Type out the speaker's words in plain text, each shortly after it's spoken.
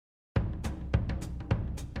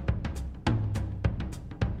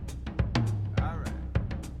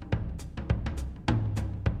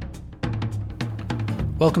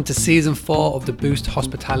Welcome to season 4 of the Boost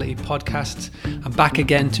Hospitality podcast. I'm back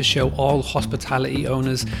again to show all hospitality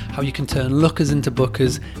owners how you can turn lookers into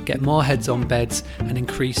bookers, get more heads on beds, and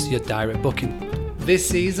increase your direct booking. This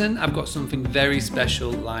season, I've got something very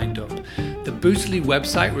special lined up. The Boostly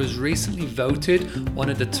website was recently voted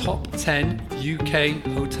one of the top 10 UK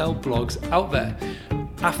hotel blogs out there.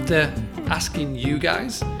 After asking you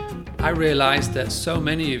guys, I realised that so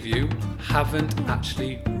many of you haven't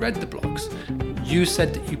actually read the blogs. You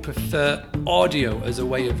said that you prefer audio as a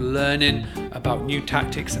way of learning about new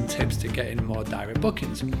tactics and tips to getting more direct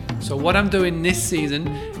bookings. So what I'm doing this season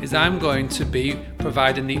is I'm going to be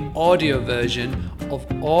providing the audio version of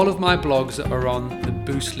all of my blogs that are on the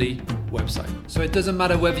Boostly website. So it doesn't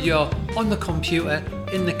matter whether you're on the computer,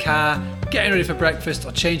 in the car, getting ready for breakfast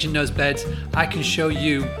or changing those beds, I can show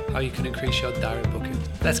you how you can increase your direct booking.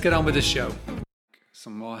 Let's get on with the show.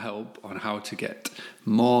 Some more help on how to get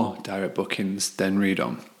more direct bookings, then read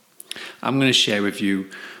on. I'm going to share with you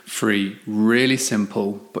 3 really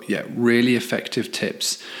simple but yet really effective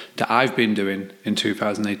tips that I've been doing in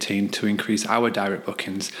 2018 to increase our direct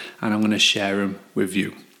bookings, and I'm going to share them with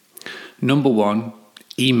you. Number 1,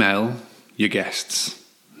 email your guests.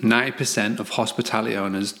 90% of hospitality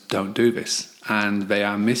owners don't do this, and they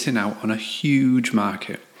are missing out on a huge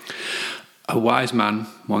market. A wise man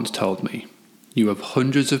once told me, you have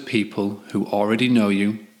hundreds of people who already know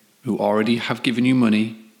you, who already have given you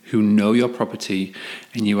money, who know your property,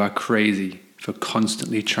 and you are crazy for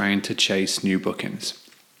constantly trying to chase new bookings.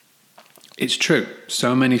 It's true,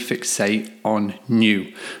 so many fixate on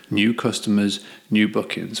new customers, new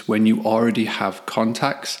bookings, when you already have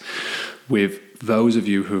contacts with those of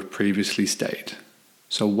you who have previously stayed.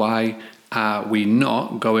 So why are we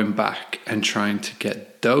not going back and trying to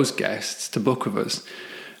get those guests to book with us?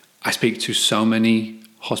 I speak to so many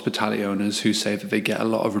hospitality owners who say that they get a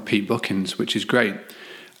lot of repeat bookings, which is great.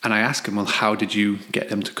 And I ask them, well, how did you get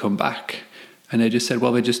them to come back? And they just said,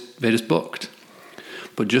 well, they just booked.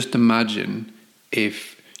 But just imagine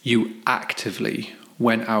if you actively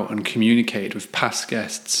went out and communicated with past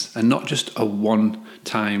guests, and not just a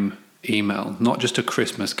one-time email, not just a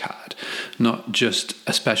Christmas card, not just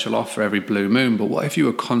a special offer every blue moon, but what if you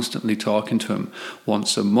were constantly talking to them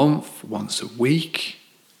once a month, once a week,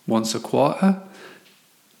 once a quarter?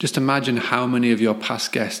 Just imagine how many of your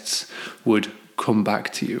past guests would come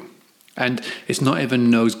back to you. And it's not even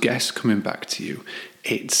those guests coming back to you.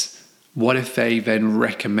 It's what if they then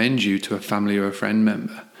recommend you to a family or a friend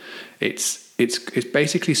member? It's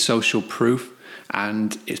basically social proof,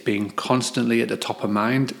 and it's being constantly at the top of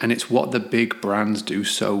mind, and it's what the big brands do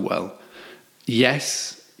so well.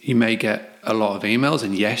 Yes, you may get a lot of emails,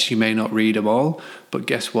 and yes, you may not read them all, but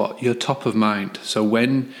guess what? You're top of mind. So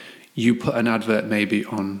when you put an advert maybe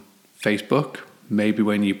on Facebook, maybe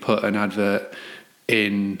when you put an advert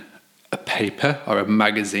in a paper or a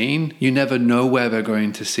magazine, you never know where they're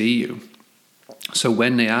going to see you. So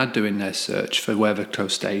when they are doing their search for where they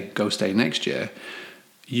go stay next year,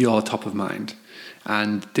 you're top of mind.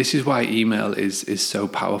 And this is why email is so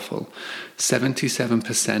powerful.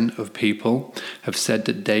 77% of people have said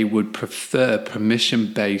that they would prefer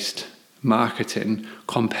permission-based marketing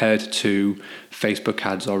compared to Facebook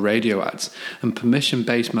ads or radio ads. And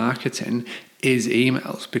permission-based marketing is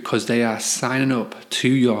emails, because they are signing up to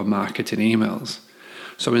your marketing emails.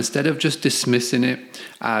 So instead of just dismissing it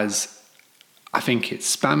as, I think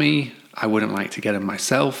it's spammy, I wouldn't like to get them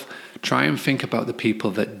myself, try and think about the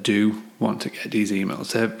people that do want to get these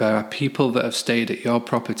emails. There are people that have stayed at your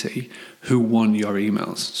property who want your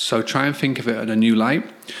emails. So try and think of it in a new light.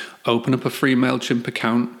 Open up a free MailChimp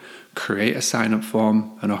account, create a sign-up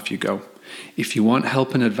form, and off you go. If you want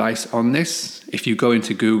help and advice on this, if you go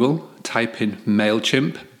into Google, type in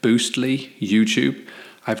MailChimp, Boostly, YouTube,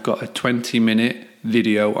 I've got a 20-minute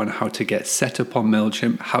video on how to get set up on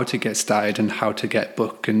MailChimp, how to get started, and how to get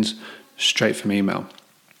bookings straight from email.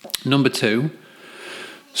 Number 2,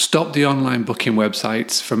 stop the online booking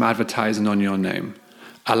websites from advertising on your name.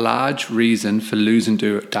 A large reason for losing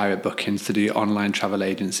direct bookings to the online travel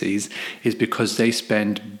agencies is because they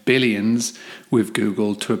spend billions with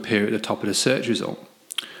Google to appear at the top of the search result.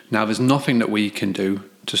 Now, there's nothing that we can do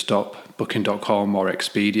to stop Booking.com or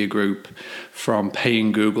Expedia Group from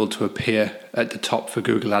paying Google to appear at the top for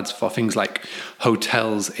Google Ads for things like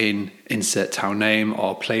hotels in insert town name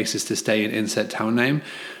or places to stay in insert town name.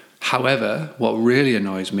 However, what really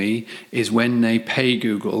annoys me is when they pay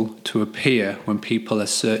Google to appear when people are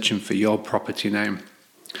searching for your property name.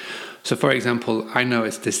 So for example, I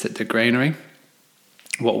noticed this at the Granary.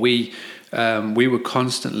 we were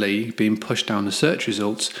constantly being pushed down the search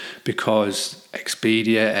results because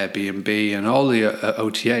Expedia, Airbnb, and all the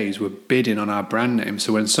OTAs were bidding on our brand name.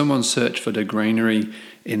 So when someone searched for the granary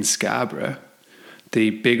in Scarborough, the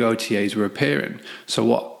big OTAs were appearing. So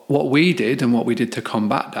what we did, and what we did to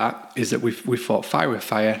combat that, is that we fought fire with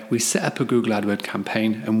fire. We set up a Google AdWords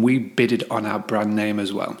campaign and we bidded on our brand name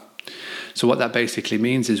as well. So what that basically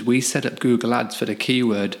means is we set up Google Ads for the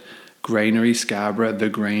keyword Granary Scarborough, the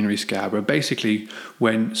Granary Scarborough. Basically,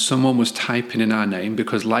 when someone was typing in our name,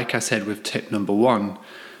 because like I said with tip number 1,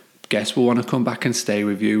 guests will want to come back and stay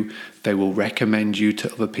with you. They will recommend you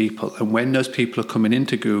to other people. And when those people are coming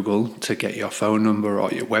into Google to get your phone number or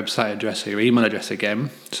your website address or your email address again,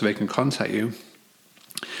 so they can contact you,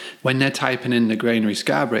 when they're typing in the Granary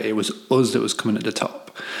Scarborough, it was us that was coming at the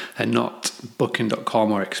top and not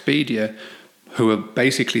Booking.com or Expedia, who are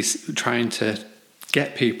basically trying to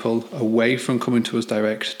get people away from coming to us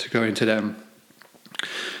direct to going to them.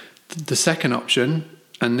 The second option,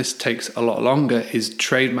 and this takes a lot longer, is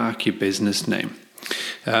trademark your business name.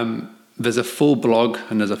 There's a full blog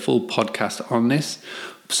and there's a full podcast on this.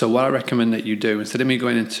 So what I recommend that you do, instead of me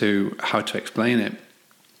going into how to explain it,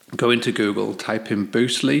 go into Google, type in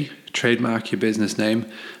Boostly, trademark your business name,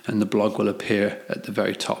 and the blog will appear at the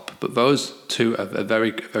very top. But those two are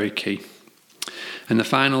very, very key. And the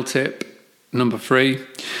final tip, number 3,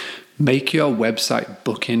 make your website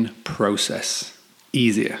booking process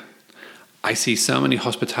easier. I see so many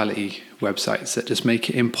hospitality websites that just make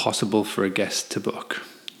it impossible for a guest to book.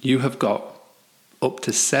 You have got up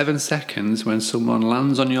to 7 seconds when someone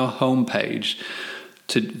lands on your homepage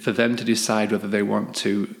for them to decide whether they want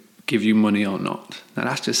to give you money or not. Now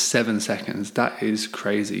that's just 7 seconds. That is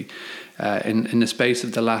crazy. In the space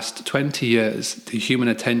of the last 20 years, the human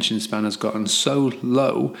attention span has gotten so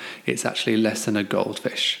low, it's actually less than a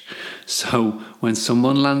goldfish. So when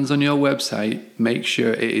someone lands on your website, make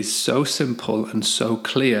sure it is so simple and so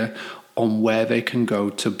clear on where they can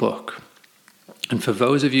go to book. And for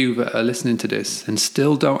those of you that are listening to this and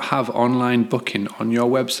still don't have online booking on your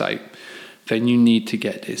website, then you need to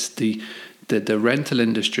get this. The rental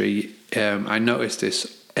industry, I notice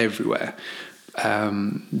this everywhere.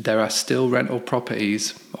 There are still rental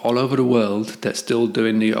properties all over the world that still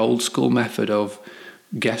doing the old school method of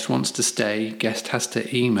guest wants to stay, guest has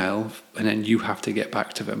to email, and then you have to get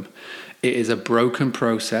back to them. It is a broken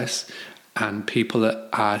process, and people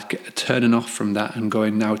are turning off from that and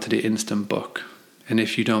going now to the instant book. And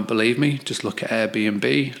if you don't believe me, just look at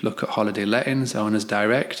Airbnb, look at Holiday Lettings, Owners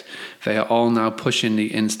Direct. They are all now pushing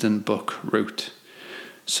the instant book route.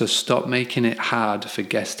 So stop making it hard for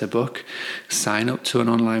guests to book. Sign up to an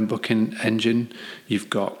online booking engine. You've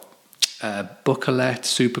got Book Alert,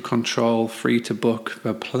 Super Control, Free to Book.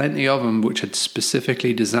 There are plenty of them which are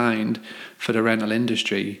specifically designed for the rental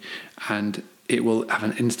industry, and it will have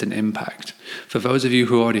an instant impact. For those of you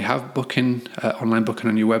who already have online booking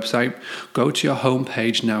on your website, go to your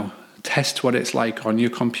homepage now. Test what it's like on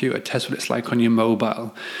your computer. Test what it's like on your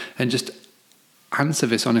mobile, and just answer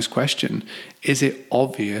this honest question. Is it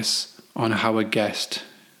obvious on how a guest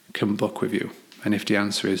can book with you? And if the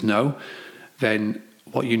answer is no, then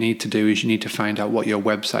what you need to do is you need to find out what your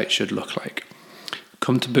website should look like.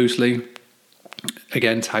 Come to Boostly.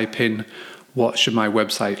 Again, type in, what should my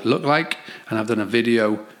website look like? And I've done a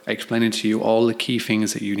video explaining to you all the key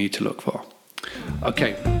things that you need to look for.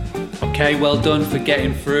 Okay, well done for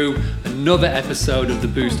getting through another episode of the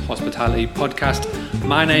Boost Hospitality Podcast.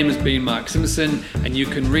 My name has been Mark Simpson, and you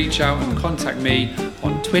can reach out and contact me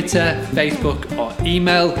on Twitter, Facebook, or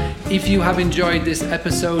email. If you have enjoyed this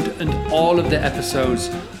episode and all of the episodes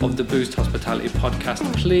of the Boost Hospitality Podcast,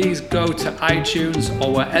 please go to iTunes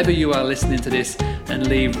or wherever you are listening to this and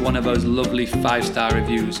leave one of those lovely 5-star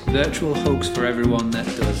reviews. Virtual hugs for everyone that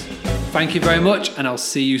does. Thank you very much, and I'll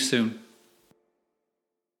see you soon.